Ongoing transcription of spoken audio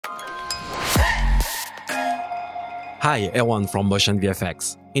Hi, Erwan from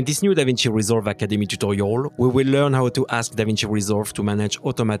MotionVFX. In this new DaVinci Resolve Academy tutorial, we will learn how to ask DaVinci Resolve to manage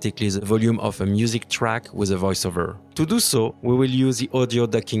automatically the volume of a music track with a voiceover. To do so, we will use the audio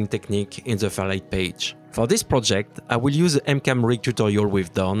ducking technique in the Fairlight page. For this project, I will use the MCam rig tutorial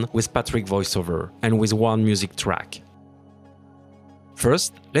we've done with Patrick voiceover and with one music track.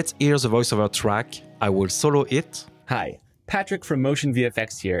 First, let's hear the voiceover track. I will solo it. Hi, Patrick from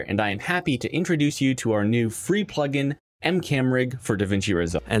MotionVFX here, and I am happy to introduce you to our new free plugin, MCam Rig for DaVinci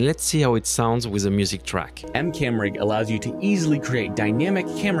Resolve. And let's see how it sounds with a music track. MCam Rig allows you to easily create dynamic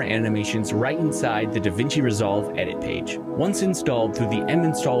camera animations right inside the DaVinci Resolve edit page. Once installed through the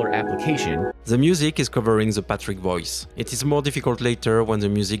M-Installer application, the music is covering the Patrick voice. It is more difficult later when the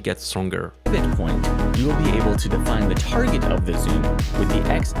music gets stronger. Pivot point, you will be able to define the target of the zoom with the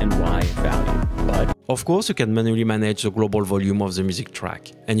X and Y value. But of course, you can manually manage the global volume of the music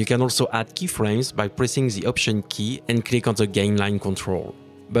track. And you can also add keyframes by pressing the Option key and click on the gain line control.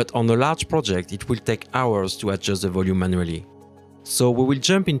 But on a large project, it will take hours to adjust the volume manually. So we will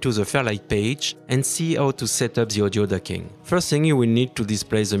jump into the Fairlight page and see how to set up the audio ducking. First thing, you will need to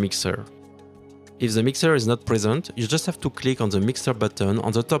display the mixer. If the mixer is not present, you just have to click on the mixer button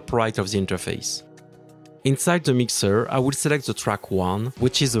on the top right of the interface. Inside the mixer, I will select the track 1,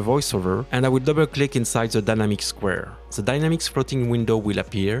 which is the voiceover, and I will double-click inside the dynamic square. The dynamics floating window will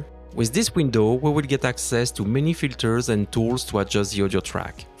appear. With this window, we will get access to many filters and tools to adjust the audio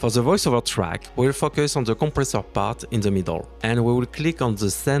track. For the voiceover track, we will focus on the compressor part in the middle, and we will click on the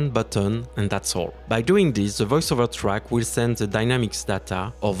Send button, and that's all. By doing this, the voiceover track will send the dynamics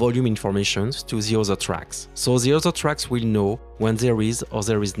data or volume information to the other tracks. So the other tracks will know when there is or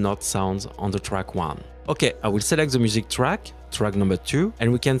there is not sound on the track 1. Okay, I will select the music track, track number 2,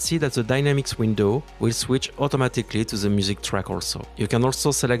 and we can see that the dynamics window will switch automatically to the music track also. You can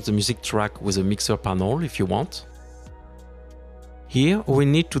also select the music track with a mixer panel if you want. Here, we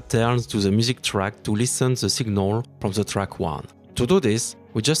need to turn to the music track to listen the signal from the track 1. To do this,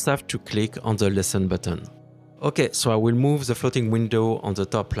 we just have to click on the Listen button. Okay, so I will move the floating window on the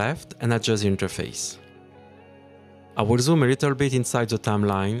top left and adjust the interface. I will zoom a little bit inside the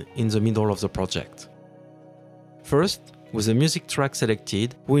timeline in the middle of the project. First, with the music track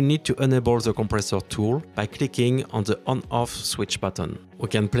selected, we need to enable the compressor tool by clicking on the on-off switch button. We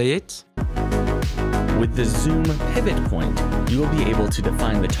can play it. With the zoom pivot point, you will be able to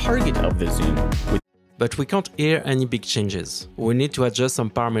define the target of the zoom. But we can't hear any big changes. We need to adjust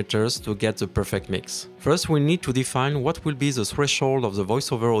some parameters to get the perfect mix. First, we need to define what will be the threshold of the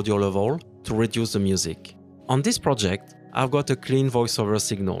voiceover audio level to reduce the music. On this project, I've got a clean voiceover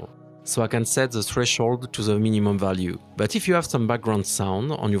signal, so I can set the threshold to the minimum value. But if you have some background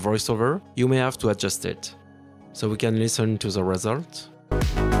sound on your voiceover, you may have to adjust it. So we can listen to the result.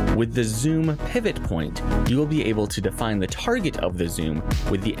 With the zoom pivot point, you will be able to define the target of the zoom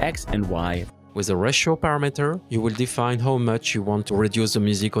with the X and Y. With the ratio parameter, you will define how much you want to reduce the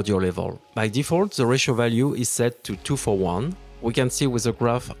music audio level. By default, the ratio value is set to 2:1. We can see with the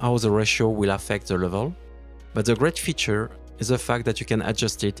graph how the ratio will affect the level. But the great feature is the fact that you can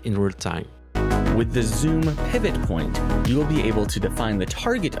adjust it in real time. With the zoom pivot point, you will be able to define the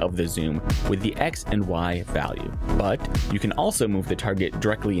target of the zoom with the X and Y value. But you can also move the target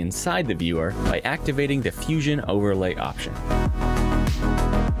directly inside the viewer by activating the Fusion Overlay option.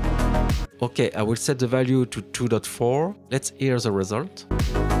 Okay, I will set the value to 2.4. Let's hear the result.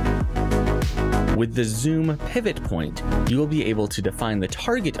 With the zoom pivot point, you will be able to define the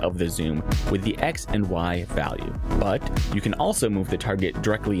target of the zoom with the X and Y value. But you can also move the target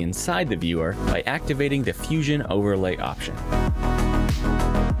directly inside the viewer by activating the Fusion Overlay option.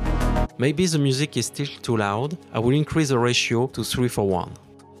 Maybe the music is still too loud. I will increase the ratio to 3:1.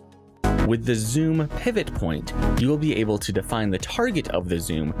 With the zoom pivot point, you will be able to define the target of the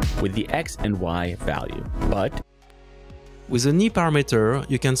zoom with the X and Y value. But with the knee parameter,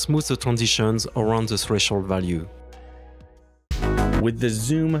 you can smooth the transitions around the threshold value. With the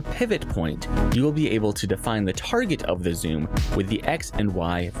zoom pivot point, you will be able to define the target of the zoom with the X and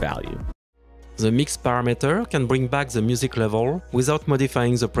Y value. The mix parameter can bring back the music level without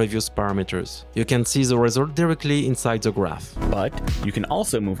modifying the previous parameters. You can see the result directly inside the graph. But you can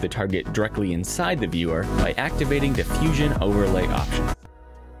also move the target directly inside the viewer by activating the Fusion Overlay option.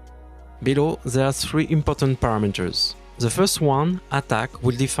 Below, there are 3 important parameters. The first one, attack,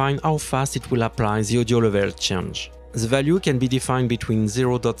 will define how fast it will apply the audio level change. The value can be defined between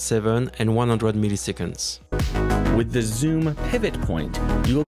 0.7 and 100 milliseconds. With the zoom pivot point,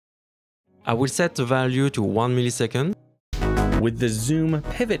 I will set the value to 1 millisecond. With the zoom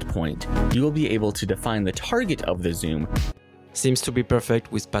pivot point, you will be able to define the target of the zoom Seems to be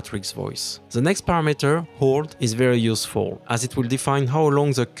perfect with Patrick's voice. The next parameter, hold, is very useful, as it will define how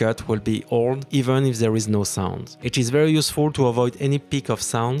long the cut will be held even if there is no sound. It is very useful to avoid any peak of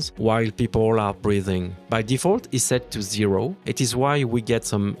sounds while people are breathing. By default, it's set to 0. It is why we get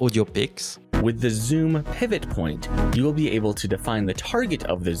some audio peaks. With the zoom pivot point, you will be able to define the target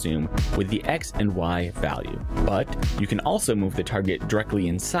of the zoom with the X and Y value. But you can also move the target directly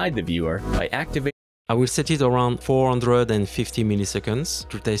inside the viewer by activating. I will set it around 450 milliseconds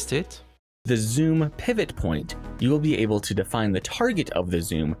to test it. The zoom pivot point, you will be able to define the target of the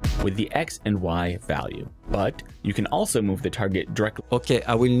zoom with the X and Y value. But you can also move the target directly. Okay,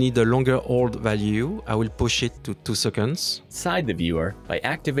 I will need a longer hold value. I will push it to 2 seconds. Inside the viewer by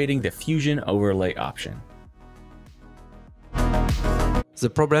activating the fusion overlay option. The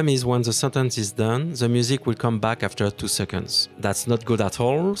problem is when the sentence is done, the music will come back after 2 seconds. That's not good at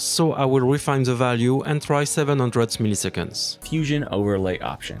all, so I will refine the value and try 700 milliseconds. Fusion overlay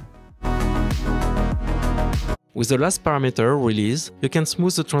option. With the last parameter, release, you can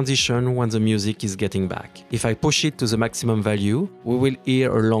smooth the transition when the music is getting back. If I push it to the maximum value, we will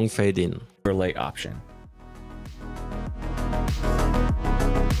hear a long fade in. Overlay option.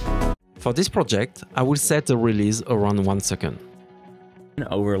 For this project, I will set the release around 1 second.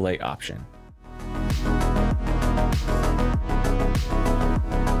 Overlay option.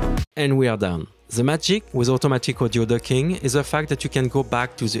 And we are done. The magic with automatic audio ducking is the fact that you can go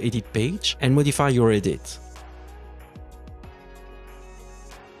back to the edit page and modify your edit.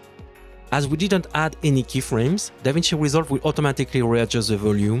 As we didn't add any keyframes, DaVinci Resolve will automatically readjust the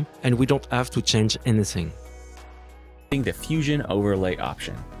volume and we don't have to change anything. The fusion overlay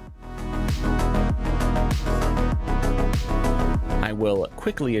option. I will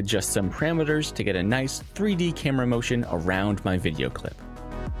quickly adjust some parameters to get a nice 3D camera motion around my video clip.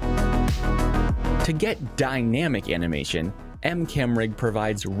 To get dynamic animation, MCamRig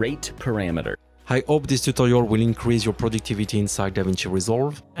provides rate parameters. I hope this tutorial will increase your productivity inside DaVinci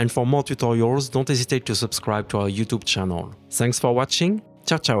Resolve, and for more tutorials, don't hesitate to subscribe to our YouTube channel. Thanks for watching,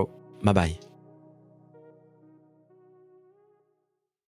 ciao ciao, bye bye.